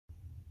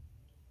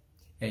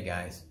Hey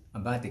guys,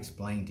 I'm about to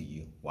explain to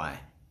you why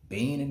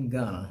being in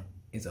Ghana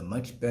is a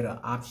much better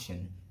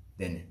option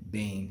than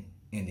being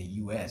in the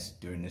US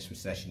during this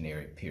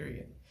recessionary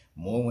period.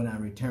 More when I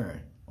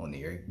return on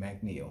the Eric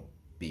McNeil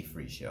Be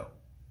Free Show.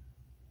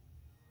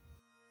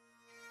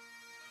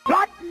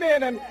 Black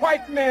men and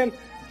white men,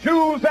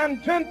 Jews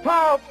and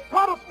Gentiles,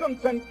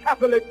 Protestants and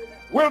Catholics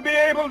will be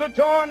able to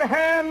join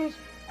hands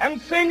and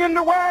sing in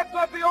the words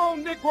of the old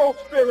Negro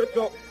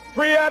spiritual,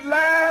 free at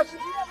last,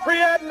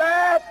 free at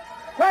last.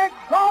 Thank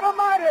God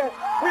Almighty,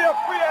 we are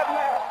free at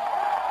last.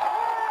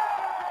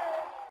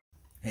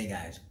 Hey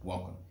guys,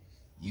 welcome.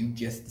 You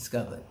just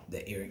discovered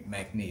the Eric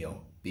McNeil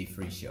Be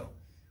Free Show,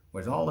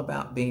 where it's all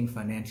about being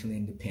financially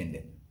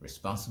independent,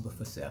 responsible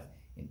for self,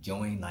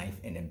 enjoying life,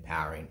 and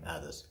empowering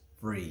others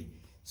free.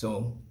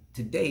 So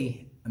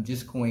today, I'm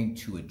just going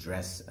to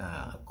address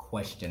a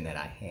question that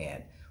I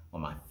had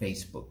on my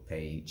Facebook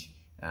page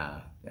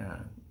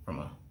from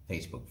a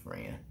Facebook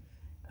friend.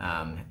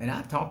 And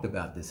I've talked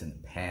about this in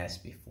the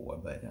past before,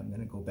 but I'm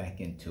going to go back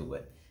into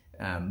it.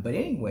 But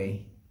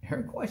anyway,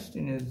 her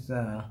question is,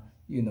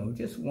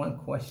 just one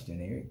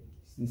question, Eric.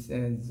 She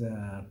says,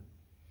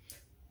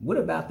 what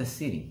about the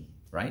city,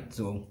 right?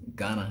 So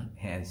Ghana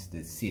has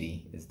the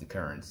city as the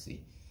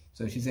currency.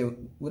 So she said,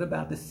 what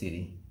about the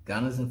city?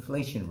 Ghana's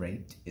inflation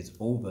rate is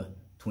over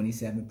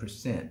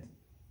 27%,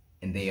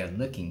 and they are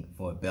looking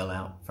for a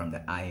bailout from the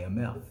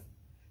IMF.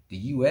 The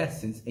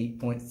US is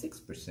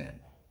 8.6%.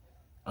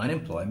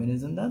 Unemployment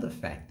is another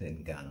factor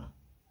in Ghana,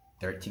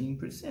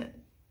 13%,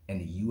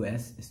 and the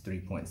US is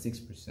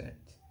 3.6%.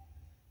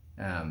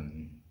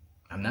 I'm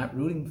not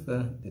rooting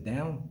for the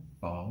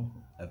downfall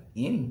of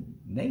any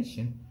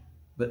nation,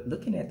 but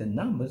looking at the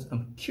numbers,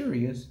 I'm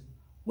curious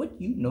what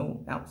you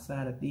know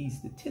outside of these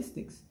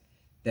statistics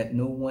that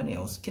no one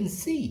else can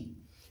see,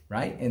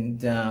 right?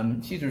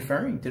 And she's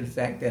referring to the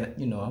fact that,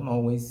 I'm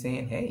always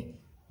saying, hey,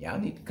 y'all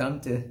need to come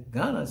to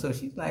Ghana. So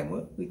she's like,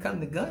 well, we come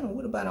to Ghana,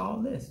 what about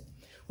all this?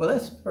 Well,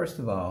 first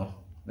of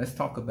all, let's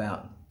talk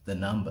about the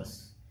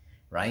numbers,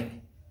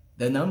 right?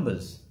 The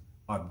numbers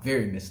are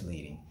very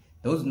misleading.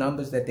 Those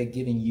numbers that they're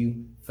giving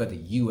you for the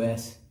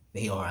US,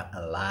 they are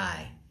a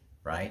lie,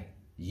 right?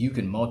 You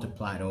can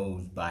multiply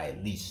those by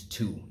at least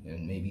 2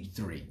 and maybe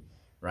 3,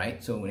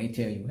 right? So when they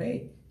tell you,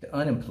 hey, the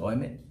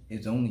unemployment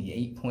is only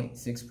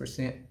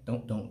 8.6%,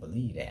 don't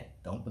believe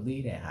that. Don't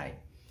believe that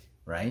hype,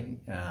 right?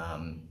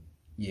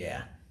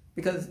 Yeah,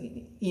 because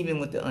even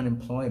with the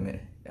unemployment,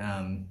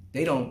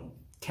 they don't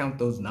count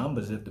those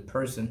numbers if the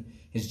person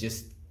has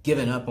just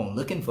given up on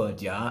looking for a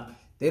job.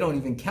 They don't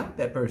even count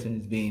that person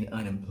as being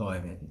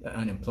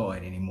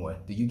unemployed anymore.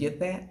 Do you get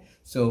that?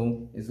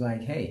 So it's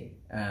like, hey,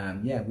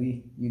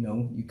 you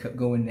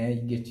go in there,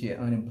 you get your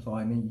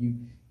unemployment, you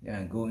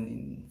go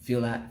and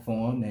fill out the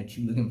form that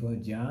you're looking for a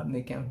job, and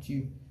they count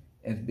you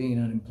as being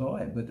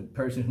unemployed. But the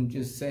person who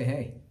just say,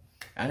 hey,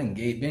 I done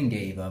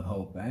gave up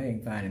hope, I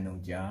ain't finding no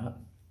job,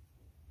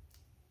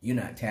 you're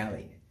not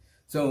tallied.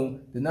 So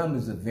the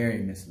numbers are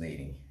very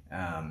misleading.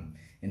 And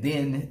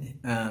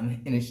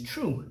it's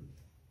true.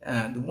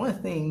 The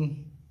one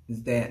thing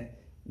is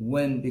that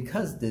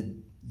because the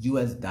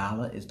US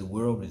dollar is the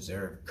world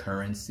reserve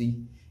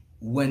currency,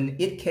 when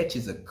it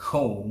catches a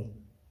cold,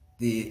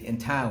 the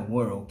entire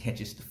world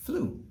catches the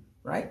flu,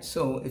 right?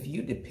 So if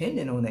you're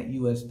dependent on that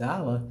US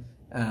dollar,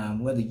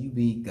 whether you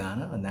be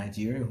Ghana or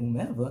Nigeria,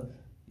 whomever,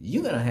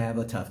 you're gonna have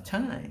a tough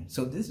time.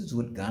 So this is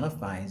what Ghana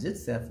finds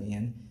itself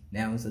in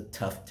now, is a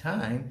tough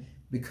time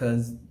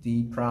because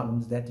the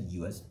problems that the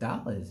US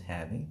dollar is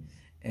having,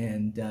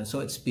 and so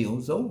it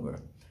spills over.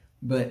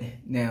 But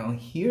now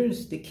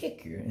here's the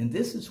kicker, and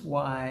this is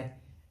why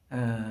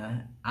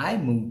I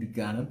moved to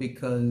Ghana,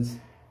 because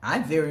I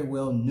very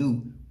well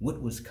knew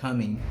what was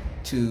coming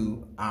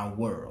to our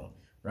world,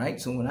 right?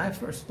 So when I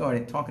first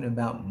started talking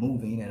about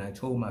moving, and I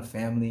told my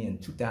family in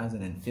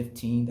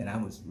 2015 that I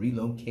was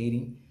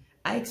relocating,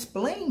 I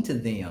explained to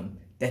them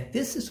that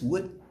this is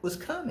what was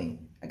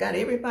coming. I got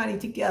everybody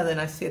together and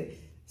I said,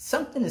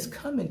 something is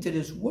coming to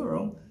this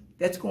world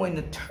that's going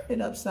to turn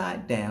it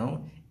upside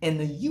down, and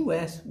the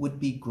US would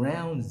be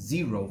ground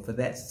zero for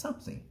that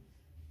something.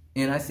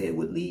 And I said it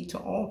would lead to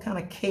all kind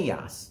of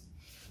chaos.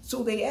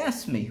 So they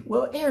asked me,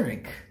 well,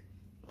 Eric,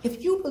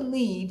 if you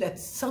believe that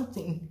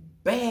something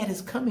bad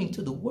is coming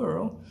to the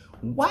world,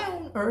 why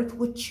on earth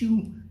would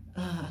you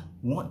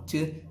want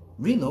to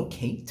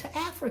relocate to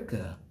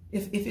Africa?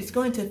 If it's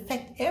going to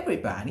affect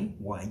everybody,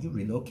 why are you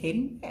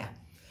relocating there?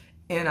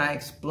 And I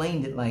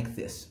explained it like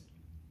this.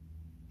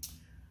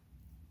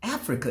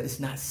 Africa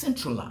is not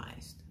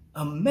centralized.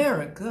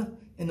 America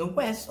and the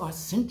West are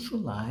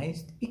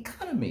centralized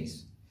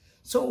economies.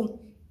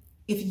 So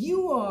if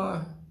you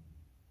are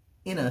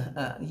in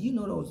I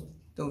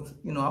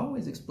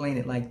always explain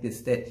it like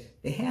this,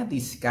 that they have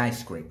these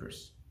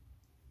skyscrapers,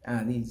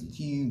 these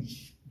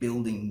huge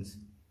buildings.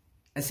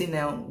 I say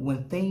now,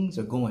 when things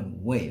are going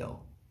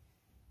well,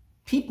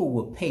 people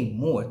will pay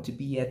more to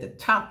be at the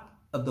top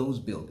of those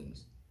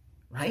buildings,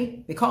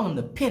 right? They call them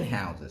the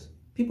penthouses.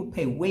 People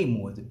pay way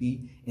more to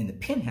be in the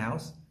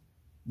penthouse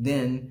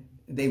than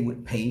they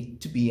would pay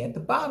to be at the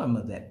bottom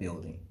of that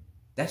building.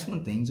 That's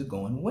when things are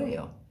going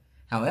well.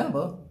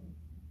 However,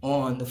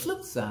 on the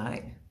flip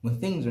side, when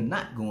things are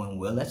not going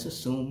well, let's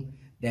assume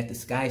that the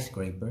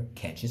skyscraper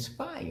catches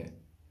fire.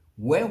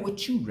 Where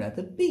would you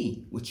rather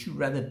be? Would you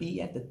rather be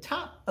at the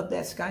top of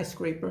that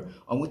skyscraper,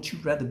 or would you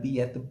rather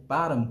be at the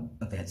bottom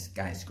of that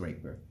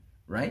skyscraper,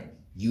 right?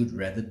 You'd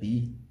rather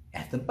be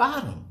at the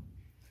bottom.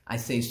 I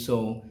say,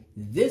 so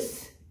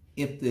this,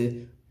 if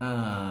the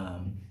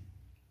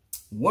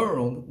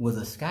world was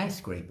a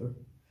skyscraper,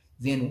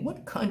 then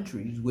what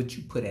countries would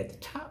you put at the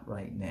top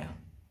right now?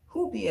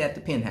 Who'll be at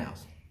the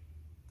penthouse?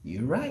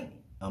 You're right,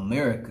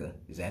 America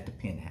is at the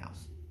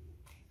penthouse.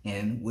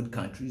 And what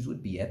countries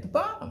would be at the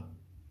bottom?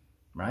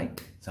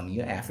 Right? Some of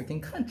your African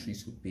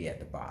countries would be at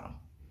the bottom,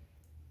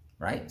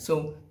 right?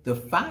 So the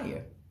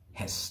fire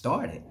has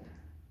started,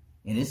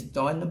 and it's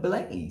starting to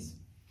blaze.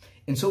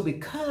 And so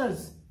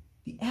because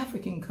the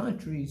African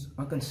countries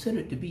are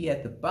considered to be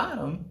at the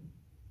bottom,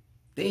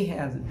 they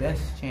have the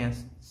best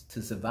chance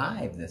to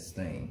survive this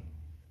thing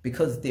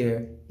because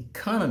their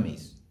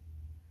economies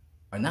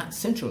are not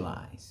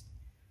centralized,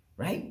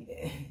 right?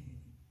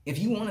 If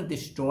you want to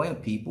destroy a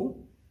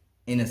people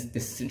in a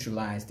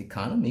decentralized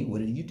economy, what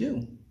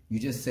do? You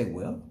just say,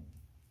 well,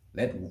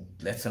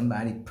 let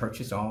somebody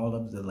purchase all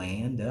of the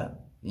land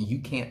up, and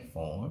you can't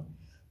farm.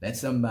 Let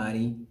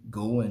somebody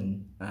go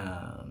and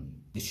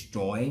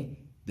destroy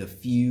the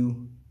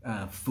few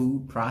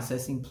food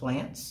processing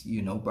plants,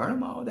 burn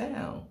them all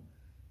down.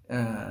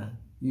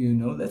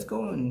 Let's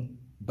go and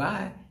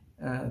buy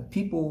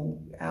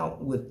people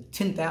out with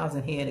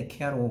 10,000 head of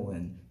cattle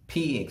and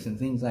pigs and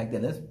things like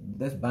that.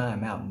 Let's buy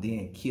them out and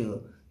then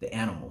kill the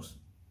animals,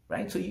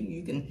 right? So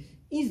you can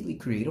easily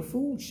create a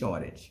food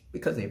shortage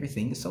because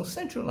everything is so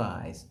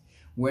centralized.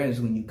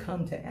 Whereas when you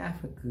come to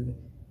Africa,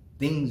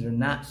 things are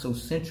not so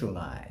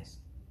centralized.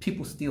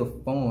 People still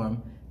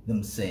farm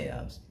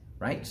themselves,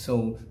 right?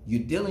 So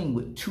you're dealing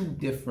with two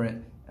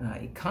different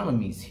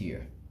economies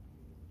here.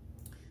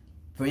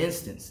 For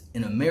instance,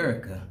 in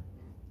America,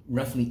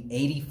 roughly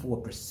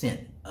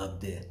 84%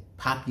 of the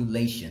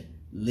population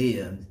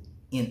lives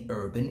in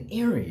urban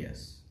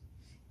areas.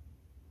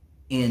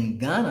 In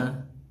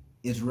Ghana,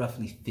 is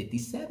roughly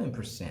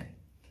 57%.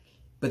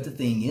 But the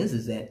thing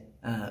is that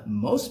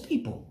most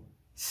people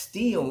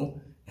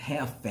still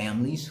have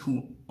families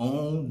who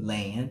own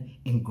land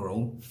and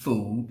grow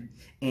food,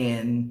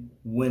 and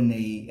when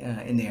they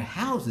in their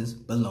houses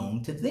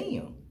belong to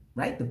them,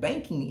 right? The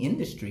banking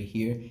industry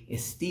here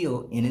is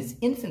still in its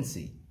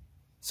infancy.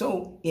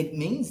 So it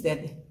means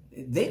that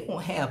they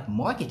don't have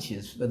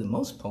mortgages for the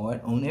most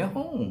part on their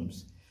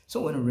homes.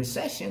 So in a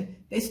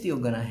recession, they're still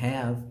gonna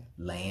have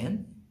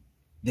land.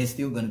 They're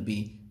still going to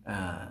be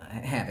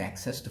have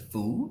access to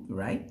food,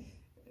 right?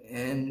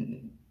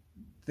 And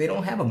they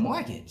don't have a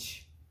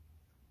mortgage.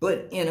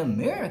 But in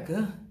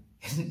America,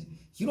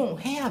 you don't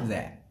have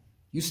that.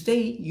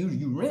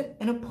 You rent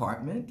an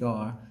apartment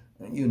or,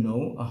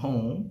 a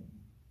home.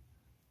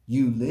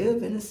 You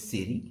live in a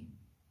city,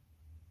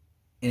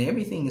 and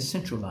everything is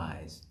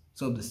centralized.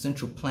 So the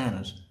central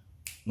planners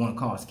want to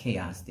cause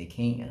chaos, they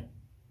can,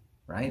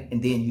 right?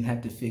 And then you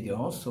have to figure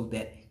also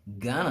that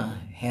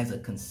Ghana has a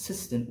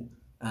consistent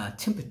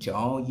temperature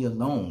all year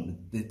long.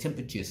 The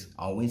temperature is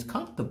always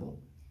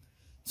comfortable.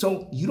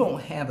 So you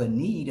don't have a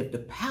need. If the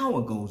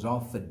power goes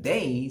off for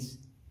days,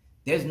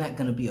 there's not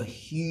going to be a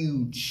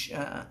huge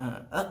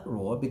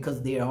uproar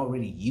because they're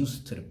already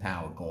used to the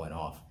power going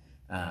off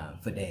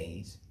for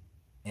days.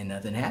 And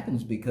nothing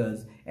happens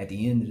because at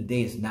the end of the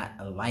day, it's not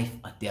a life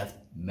or death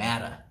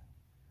matter.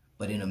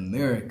 But in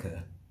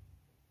America,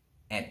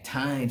 at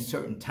times,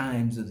 certain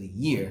times of the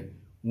year,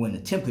 when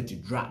the temperature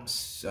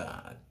drops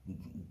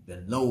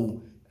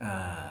below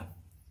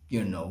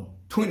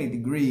 20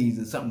 degrees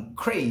or something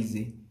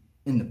crazy,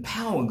 and the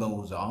power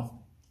goes off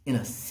in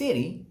a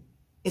city,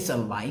 it's a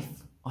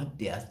life or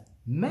death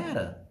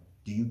matter.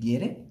 Do you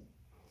get it?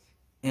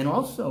 And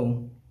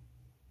also,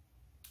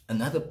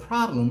 another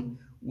problem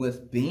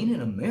with being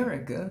in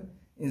America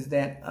is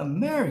that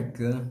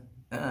America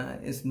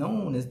is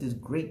known as this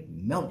great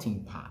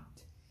melting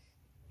pot.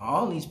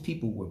 All these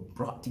people were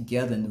brought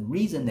together, and the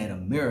reason that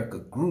America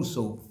grew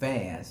so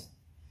fast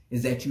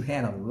is that you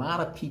had a lot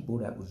of people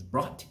that was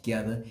brought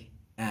together,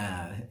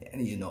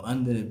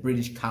 under the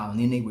British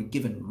colony, and they were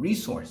given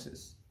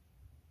resources,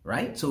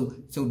 right? So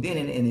then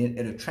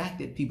it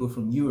attracted people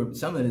from Europe,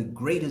 some of the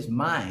greatest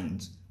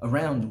minds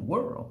around the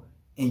world,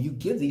 and you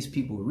give these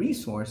people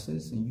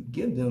resources and you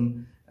give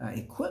them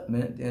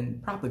equipment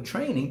and proper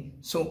training.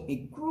 So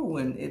it grew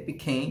and it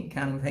became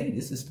kind of, hey,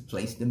 this is the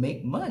place to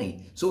make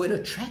money. So it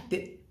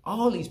attracted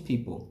all these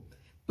people.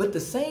 But the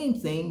same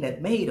thing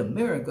that made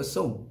America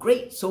so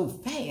great so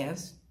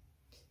fast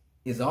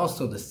is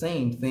also the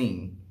same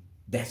thing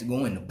that's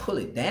going to pull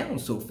it down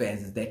so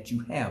fast, is that you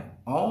have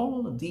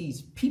all of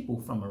these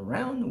people from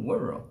around the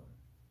world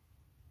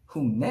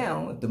who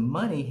now, if the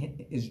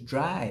money is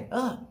dried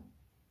up,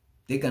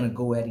 they're going to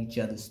go at each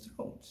other's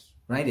throats,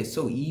 right? It's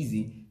so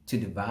easy to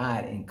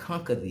divide and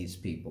conquer these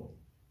people.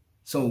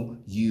 So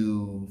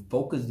you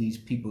focus these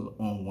people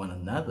on one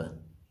another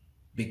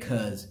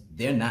because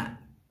they're not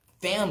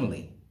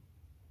family.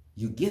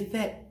 You get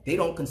that? They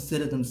don't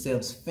consider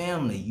themselves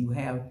family. You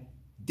have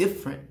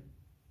different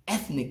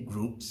ethnic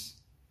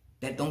groups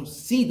that don't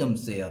see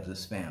themselves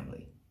as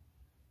family.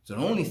 So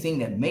the only thing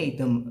that made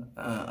them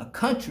a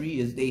country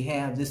is they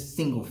have this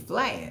single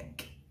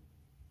flag.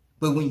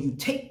 But when you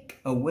take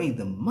away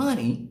the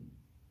money,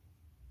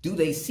 do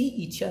they see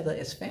each other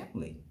as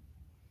family?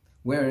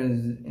 Whereas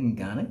in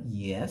Ghana,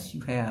 yes,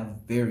 you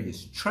have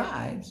various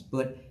tribes,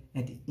 but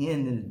at the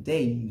end of the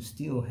day, you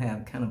still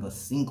have kind of a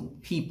single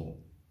people.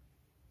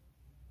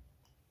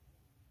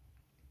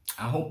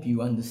 I hope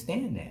you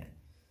understand that.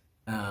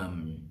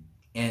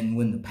 And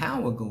when the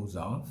power goes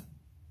off,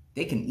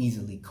 they can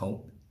easily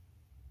cope.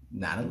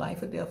 Not a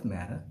life or death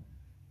matter.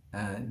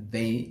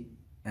 They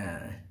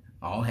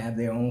all have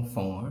their own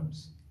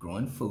farms,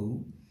 growing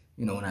food.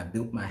 You know, when I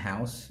built my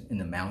house in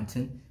the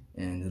mountain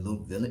in the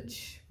little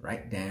village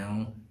right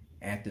down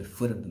at the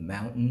foot of the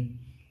mountain,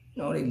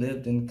 you know, they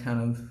lived in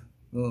kind of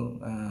little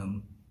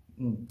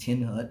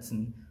tin huts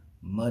and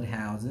mud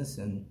houses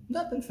and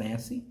nothing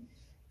fancy.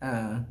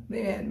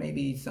 They had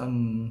maybe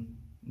some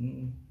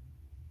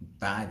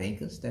 5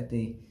 acres that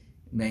they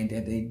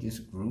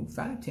just grew,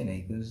 5-10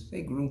 acres.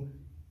 They grew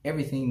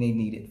everything they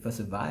needed for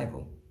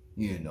survival.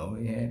 You know,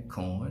 they had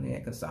corn, they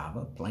had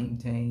cassava,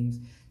 plantains,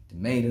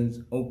 tomatoes,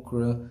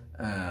 okra,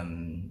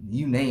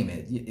 you name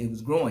it. It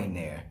was growing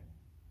there.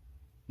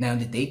 Now,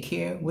 did they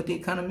care what the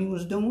economy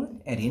was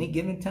doing at any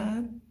given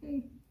time?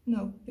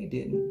 No, they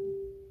didn't.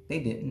 They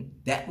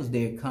didn't. That was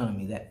their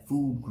economy, that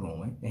food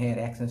growing. They had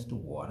access to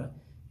water,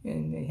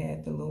 and they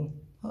had the little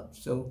hut.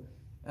 So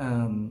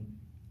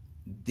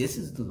this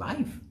is the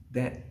life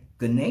that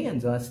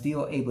Ghanaians are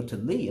still able to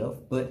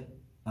live, but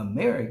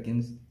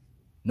Americans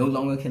no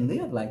longer can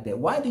live like that.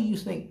 Why do you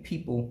think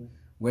people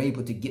were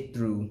able to get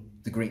through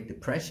the Great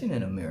Depression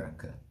in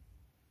America?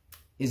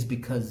 Is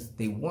because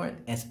they weren't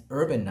as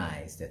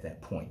urbanized at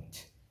that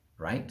point,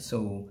 right?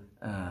 So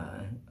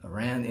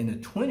around in the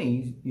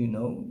 20s, you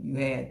know, you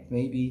had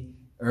maybe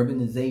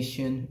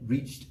urbanization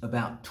reached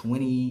about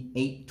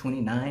 28,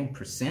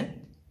 29%.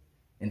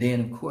 And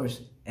then, of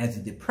course, as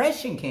the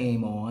Depression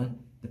came on,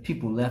 the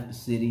people left the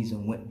cities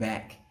and went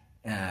back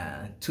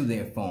to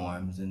their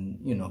farms and,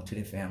 you know, to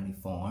their family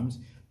farms.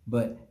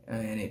 But,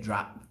 and it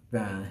dropped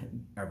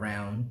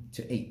around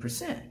to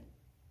 8%.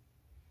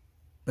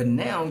 But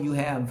now you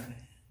have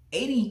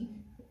 84%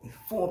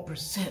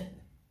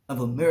 of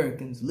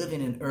Americans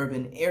living in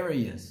urban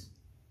areas.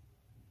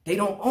 They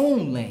don't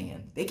own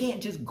land. They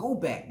can't just go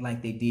back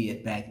like they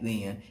did back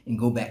then and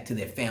go back to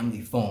their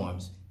family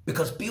farms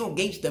because Bill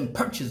Gates done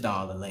purchased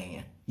all the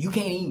land. You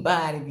can't even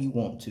buy it if you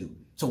want to.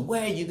 So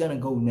where are you going to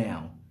go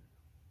now?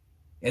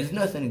 There's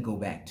nothing to go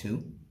back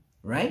to,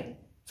 right?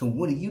 So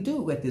what do you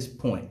do at this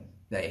point?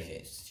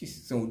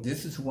 So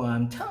this is why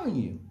I'm telling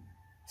you.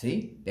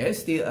 See, there's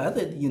still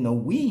other, you know,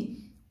 we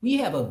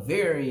have a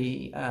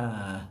very,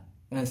 I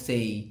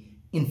say,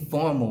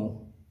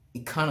 informal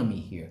economy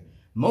here.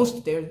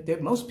 Most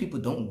people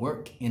don't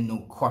work in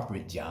no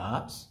corporate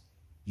jobs.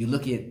 You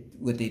look at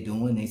what they're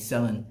doing, they're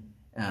selling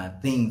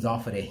things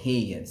off of their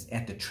heads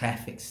at the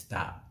traffic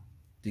stop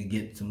to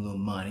get some little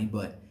money,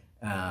 but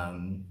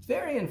it's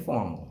very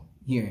informal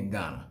here in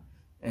Ghana.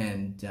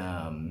 And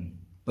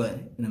but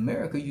in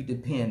America, you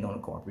depend on a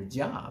corporate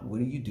job. What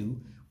do you do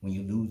when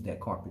you lose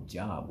that corporate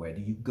job? Where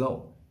do you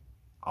go?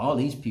 All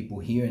these people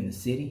here in the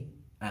city,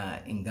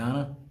 in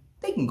Ghana,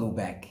 they can go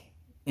back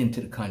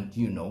into the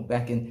country, you know,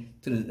 back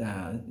into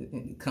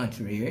the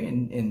country here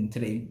and to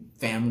their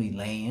family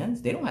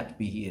lands. They don't have to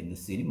be here in the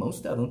city.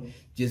 Most of them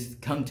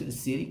just come to the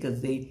city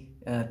because they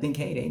think,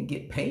 hey, they can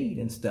get paid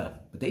and stuff.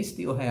 But they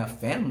still have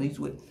families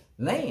with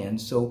land,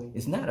 so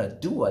it's not a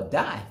do or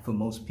die for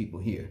most people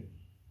here.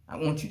 I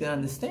want you to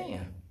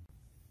understand.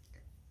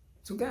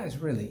 So guys,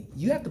 really,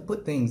 you have to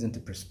put things into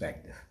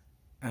perspective.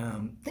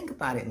 Think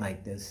about it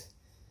like this.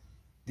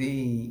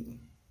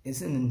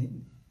 It's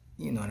in,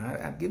 you know, and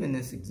I've given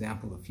this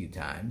example a few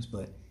times,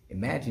 but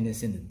imagine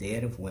it's in the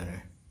dead of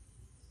winter,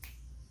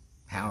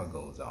 power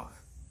goes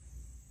off,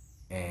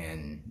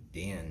 and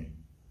then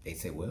they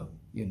say, well,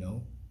 you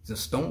know, it's a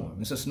storm,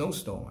 it's a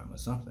snowstorm or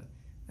something.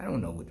 I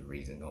don't know what the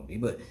reason gonna be,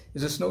 but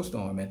it's a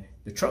snowstorm and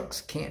the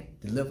trucks can't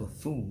deliver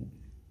food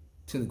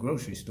to the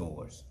grocery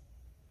stores.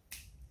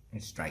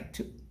 And strike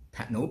two,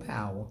 no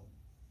power.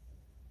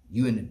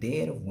 You in the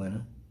dead of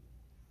winter,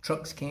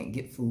 trucks can't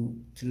get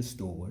food to the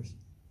stores.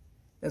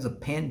 There's a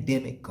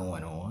pandemic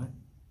going on.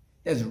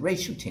 There's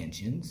racial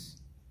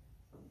tensions.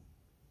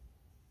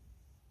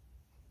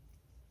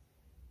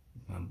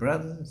 My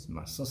brothers,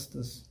 my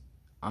sisters,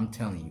 I'm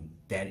telling you,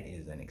 that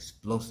is an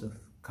explosive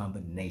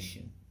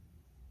combination.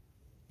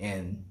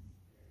 And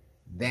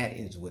that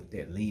is what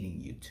they're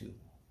leading you to,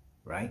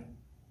 right?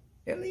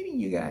 They're leading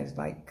you guys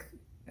like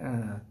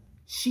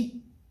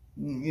sheep,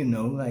 you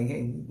know, like,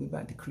 hey, we're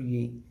about to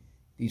create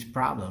these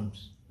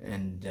problems.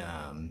 And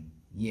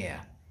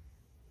yeah,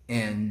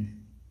 and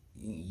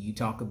you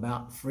talk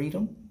about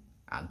freedom,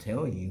 I'll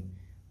tell you,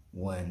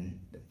 when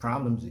the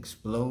problems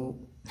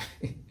explode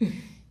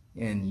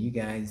and you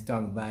guys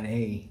talk about,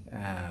 hey,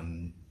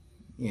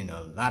 You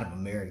know, a lot of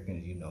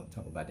Americans, you know,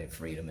 talk about their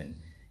freedom and,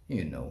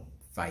 you know,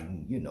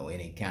 fighting, you know,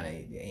 any kind of,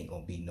 there ain't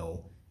gonna be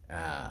no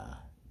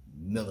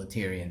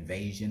military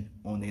invasion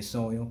on their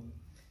soil.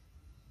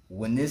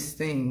 When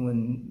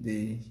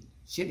the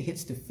shit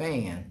hits the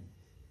fan,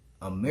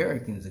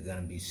 Americans are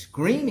gonna be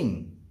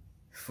screaming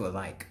for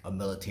like a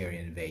military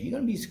invasion. You're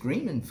gonna be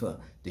screaming for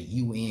the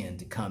UN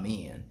to come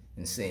in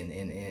and say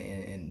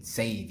and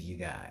save you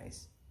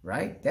guys,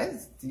 right?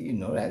 That's, you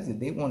know, that's if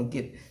they want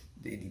to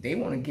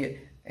get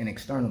an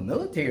external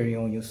military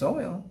on your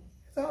soil.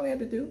 That's all they have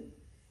to do.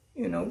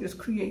 You know, just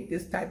create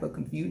this type of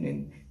confusion,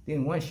 and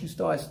then once you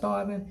start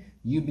starving,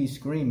 you be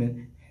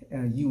screaming,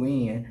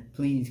 UN,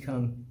 please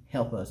come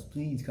help us,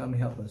 please come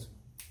help us.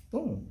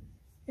 Boom.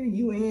 And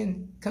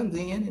UN comes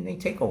in and they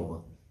take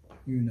over,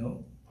 you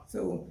know.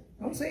 So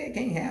don't say it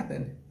can't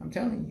happen. I'm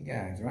telling you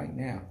guys right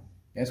now.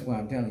 That's why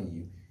I'm telling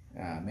you.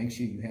 Make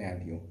sure you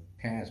have your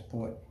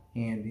passport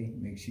handy.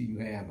 Make sure you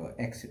have an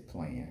exit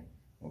plan.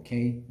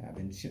 Okay? I've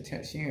been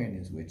sharing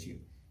this with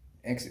you.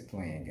 Exit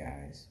plan,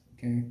 guys.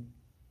 Okay?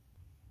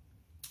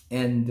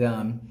 And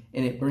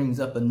it brings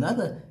up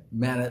another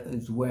matter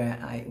is why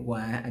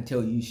I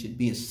tell you should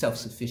be as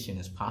self-sufficient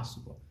as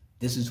possible.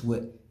 This is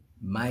what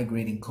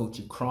migrating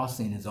culture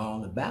crossing is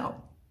all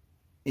about,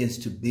 is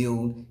to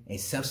build a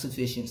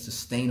self-sufficient,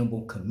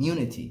 sustainable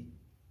community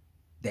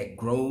that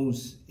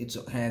grows,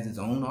 has its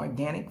own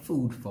organic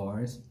food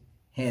forest,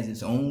 has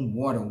its own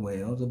water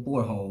wells or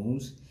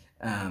boreholes,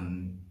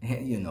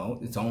 you know,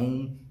 its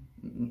own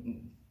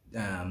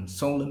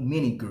solar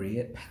mini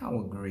grid,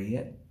 power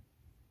grid,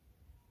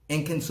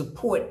 and can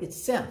support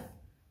itself.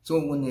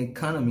 So when the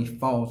economy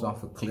falls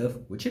off a cliff,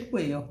 which it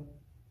will,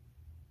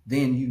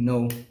 then you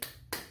know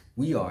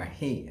we are a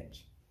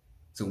hedge.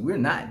 So we're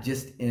not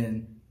just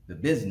in the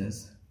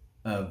business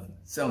of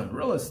selling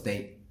real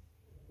estate.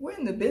 We're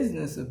in the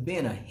business of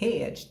being a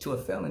hedge to a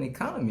failing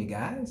economy,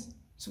 guys.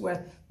 So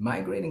where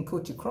migrating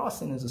culture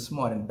crossing is a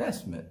smart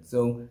investment.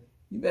 So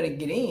you better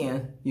get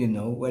in, you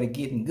know, where it's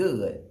getting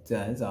good.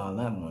 That's all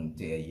I want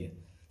to tell you.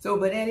 So,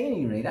 but at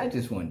any rate, I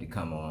just wanted to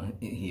come on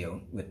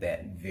here with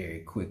that very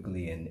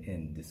quickly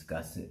and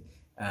discuss it.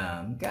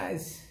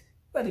 Guys,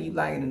 whether you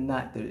like it or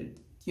not,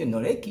 you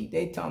know,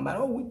 they talking about,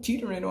 oh, we're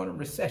teetering on a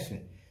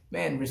recession.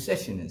 Man,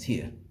 recession is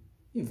here.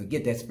 You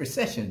forget that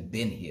recession's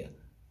been here.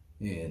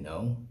 You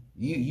know,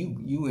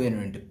 you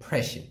entering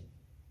depression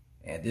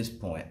at this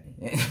point.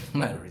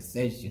 Not a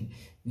recession.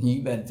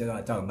 You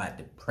better talk about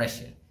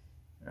depression,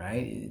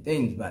 right?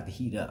 Things about to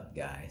heat up,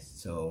 guys.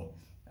 So,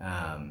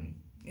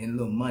 any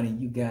little money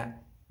you got,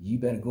 you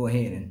better go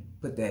ahead and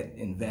put that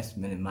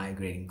investment in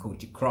migrating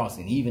culture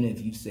crossing. Even if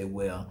you say,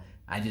 well,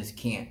 I just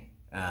can't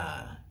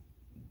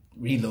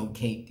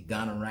relocate to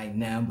Ghana right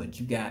now, but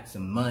you got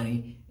some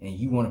money and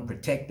you want to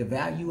protect the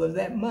value of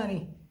that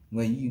money,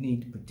 well, you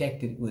need to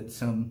protect it with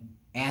some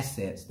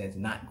assets that's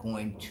not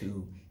going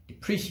to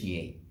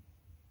depreciate.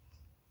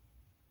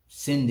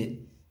 Send it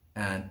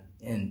and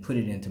put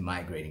it into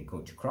migrating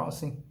culture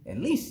crossing. At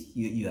least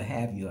you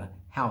have your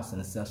house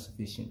in a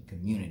self-sufficient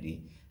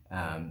community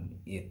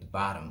if the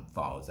bottom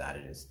falls out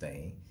of this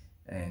thing.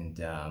 And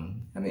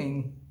I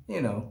mean,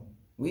 you know,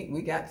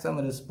 we got some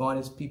of the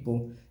smartest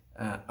people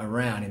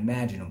around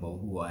imaginable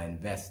who are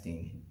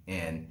investing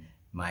in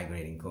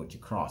migrating culture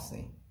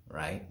crossing,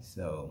 right?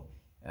 So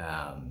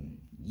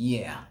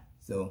yeah,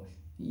 so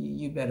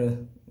you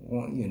better,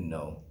 you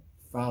know,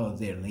 follow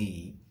their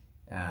lead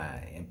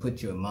and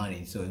put your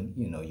money so,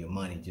 you know, your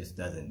money just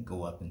doesn't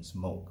go up in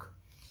smoke.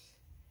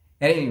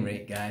 At any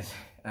rate, guys,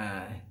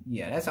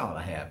 yeah, that's all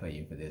I have for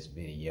you for this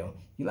video.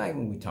 If you like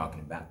what we're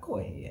talking about, go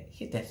ahead,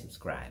 hit that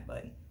subscribe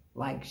button.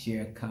 Like,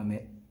 share,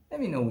 comment. Let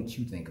me know what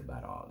you think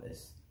about all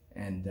this.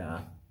 And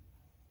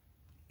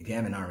if you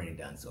haven't already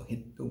done so,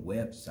 hit the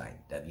website,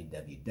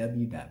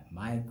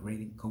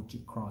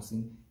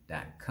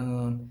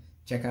 www.migratingculturecrossing.com.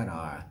 Check out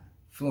our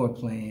floor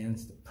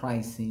plans, the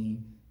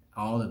pricing,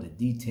 all of the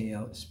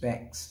detailed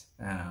specs.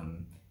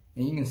 And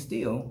you can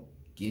still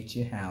get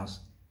your house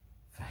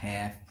for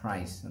half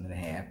price, under the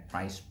half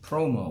price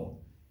promo.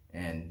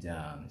 And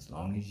as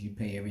long as you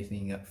pay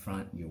everything up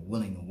front, you're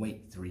willing to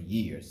wait 3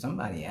 years.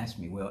 Somebody asked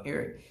me, well,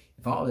 Eric,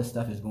 if all this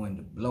stuff is going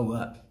to blow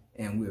up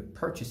and we're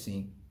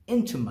purchasing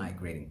into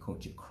migrating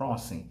culture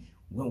crossing,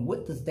 well,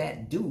 what does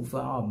that do for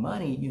our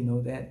money, you know,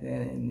 that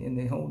in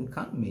the whole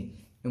economy?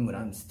 And what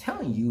I'm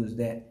telling you is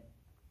that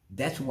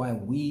that's why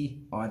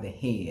we are the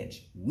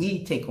hedge.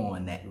 We take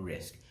on that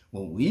risk.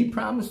 What we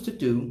promise to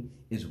do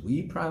is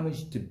we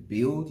promise to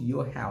build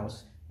your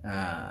house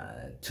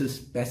to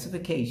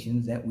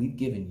specifications that we've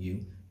given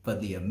you for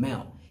the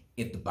amount.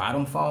 If the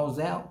bottom falls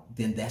out,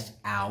 then that's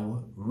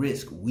our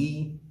risk.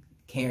 We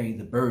carry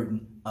the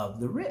burden of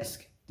the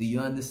risk. Do you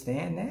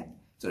understand that?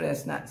 So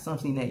that's not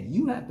something that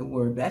you have to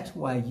worry about. That's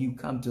why you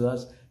come to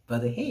us for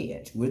the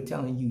hedge. We're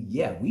telling you,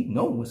 yeah, we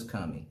know what's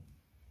coming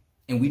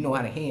and we know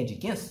how to hedge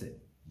against it.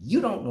 You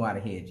don't know how to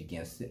hedge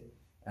against it.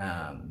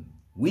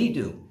 We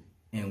do,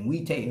 and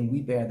we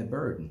bear the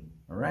burden.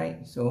 All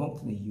right. So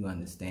hopefully you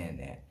understand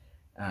that.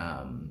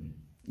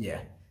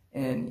 Yeah.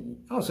 And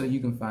also you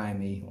can find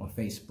me on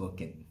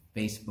Facebook and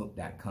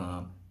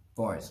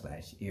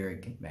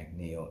Facebook.com/Eric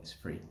McNeil is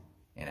free.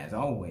 And as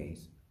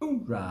always,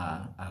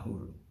 hoorah,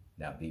 ahuru.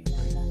 Now be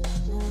free.